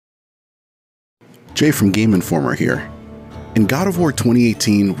Jay from Game Informer here. In God of War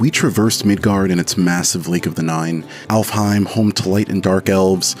 2018, we traversed Midgard and its massive Lake of the Nine, Alfheim, home to light and dark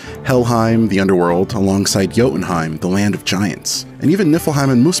elves, Helheim, the underworld, alongside Jotunheim, the land of giants, and even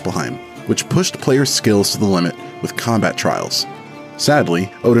Niflheim and Muspelheim, which pushed players' skills to the limit with combat trials. Sadly,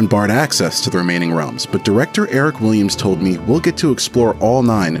 Odin barred access to the remaining realms, but director Eric Williams told me we'll get to explore all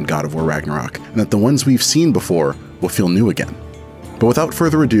 9 in God of War Ragnarok, and that the ones we've seen before will feel new again. But without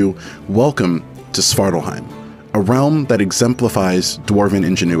further ado, welcome to Svartalfheim, a realm that exemplifies dwarven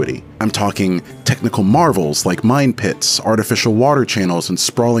ingenuity. I'm talking technical marvels like mine pits, artificial water channels, and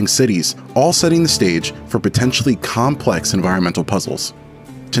sprawling cities, all setting the stage for potentially complex environmental puzzles.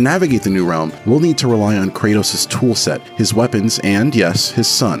 To navigate the new realm, we'll need to rely on Kratos' toolset, his weapons, and yes, his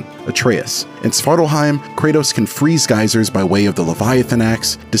son, Atreus. In Svartalfheim, Kratos can freeze geysers by way of the Leviathan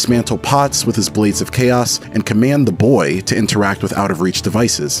axe, dismantle pots with his blades of chaos, and command the boy to interact with out-of-reach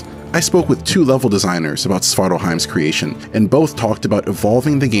devices. I spoke with 2 level designers about Svartalfheim's creation, and both talked about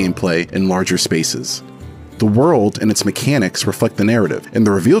evolving the gameplay in larger spaces. The world and its mechanics reflect the narrative. In the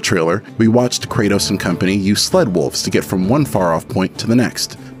reveal trailer, we watched Kratos and company use sled wolves to get from one far-off point to the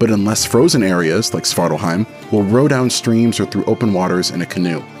next, but in less frozen areas, like Svartalfheim, we'll row down streams or through open waters in a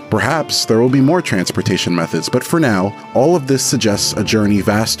canoe. Perhaps there will be more transportation methods, but for now, all of this suggests a journey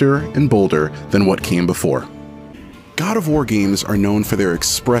vaster and bolder than what came before. God of War games are known for their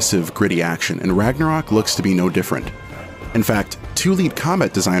expressive, gritty action, and Ragnarok looks to be no different. In fact, 2 lead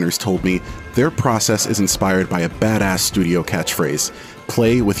combat designers told me their process is inspired by a badass studio catchphrase,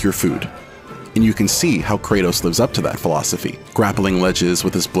 "Play with your food." And you can see how Kratos lives up to that philosophy, grappling ledges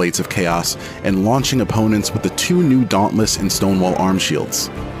with his blades of chaos and launching opponents with the 2 new Dauntless and Stonewall arm shields.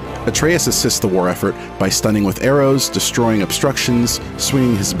 Atreus assists the war effort by stunning with arrows, destroying obstructions,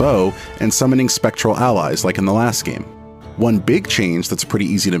 swinging his bow, and summoning spectral allies like in the last game. One big change that's pretty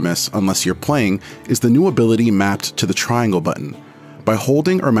easy to miss unless you're playing is the new ability mapped to the triangle button. By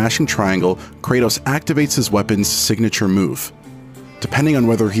holding or mashing triangle, Kratos activates his weapon's signature move. Depending on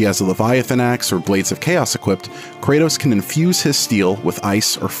whether he has a Leviathan axe or Blades of Chaos equipped, Kratos can infuse his steel with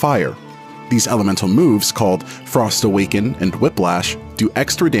ice or fire. These elemental moves, called Frost Awaken and Whiplash, do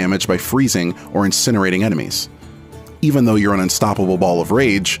extra damage by freezing or incinerating enemies. Even though you're an unstoppable ball of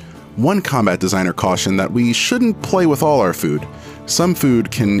rage, one combat designer cautioned that we shouldn't play with all our food. Some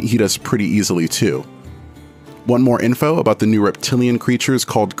food can eat us pretty easily too. Want more info about the new reptilian creatures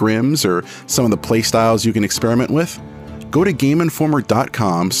called Grims or some of the playstyles you can experiment with? Go to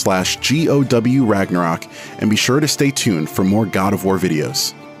GameInformer.com/GOW Ragnarok and be sure to stay tuned for more God of War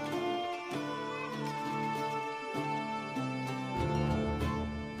videos.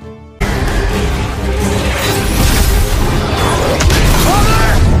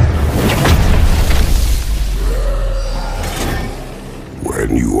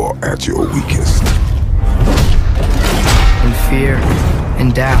 When you are at your weakest, when fear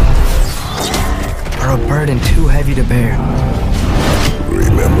and doubt are a burden too heavy to bear,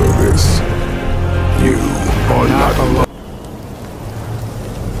 remember this. You are not alone.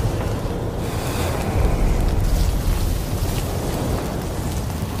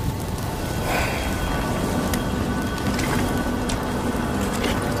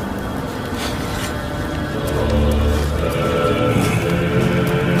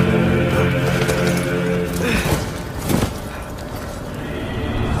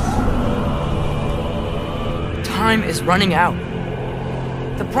 Time is running out.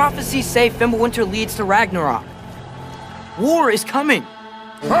 The prophecies say Fimbulwinter leads to Ragnarok. War is coming.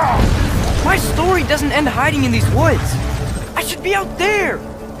 My story doesn't end hiding in these woods. I should be out there,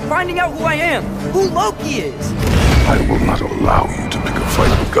 finding out who I am, who Loki is. I will not allow you to pick a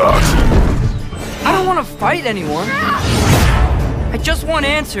fight with gods. I don't want to fight anyone. I just want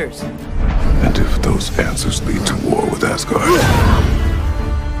answers. And if those answers lead to war with Asgard,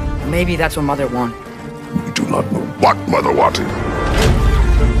 maybe that's what Mother wanted. we do not know what Mother wanted.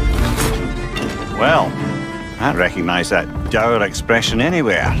 Well, I recognize that dour expression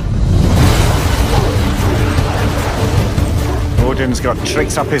anywhere. Odin's got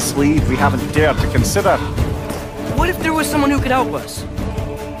tricks up his sleeve we haven't dared to consider. What if there was someone who could help us?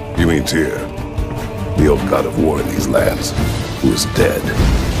 You mean Tyr, the old god of war in these lands, who is dead?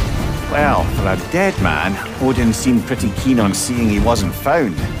 Well, for a dead man, Odin seemed pretty keen on seeing he wasn't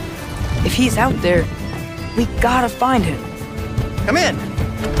found. If he's out there, we gotta find him. Come in.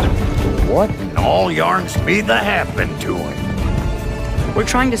 What in all yarn speed that happened to him? We're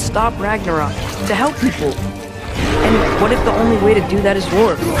trying to stop Ragnarok, to help people. And what if the only way to do that is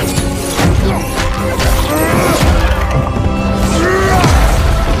war?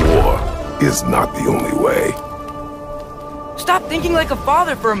 War is not the only way. Stop! stop thinking like a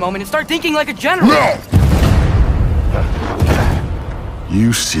father for a moment and start thinking like a general? No!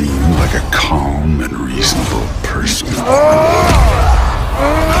 You seem like a calm and reasonable person.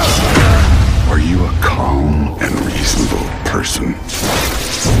 Are you a calm and reasonable person?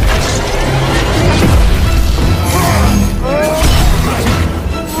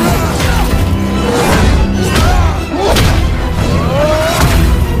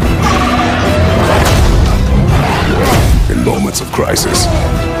 In moments of crisis,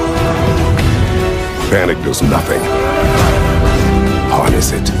 panic does nothing.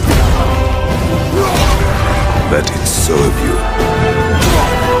 Harness it. Let it serve you.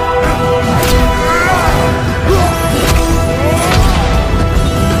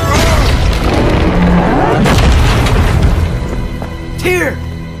 Tyr!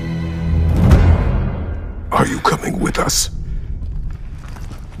 Are you coming with us?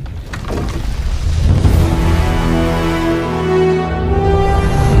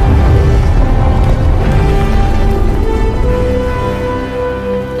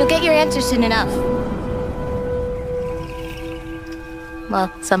 You'll get your answer soon enough.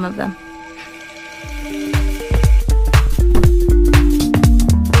 Well, some of them.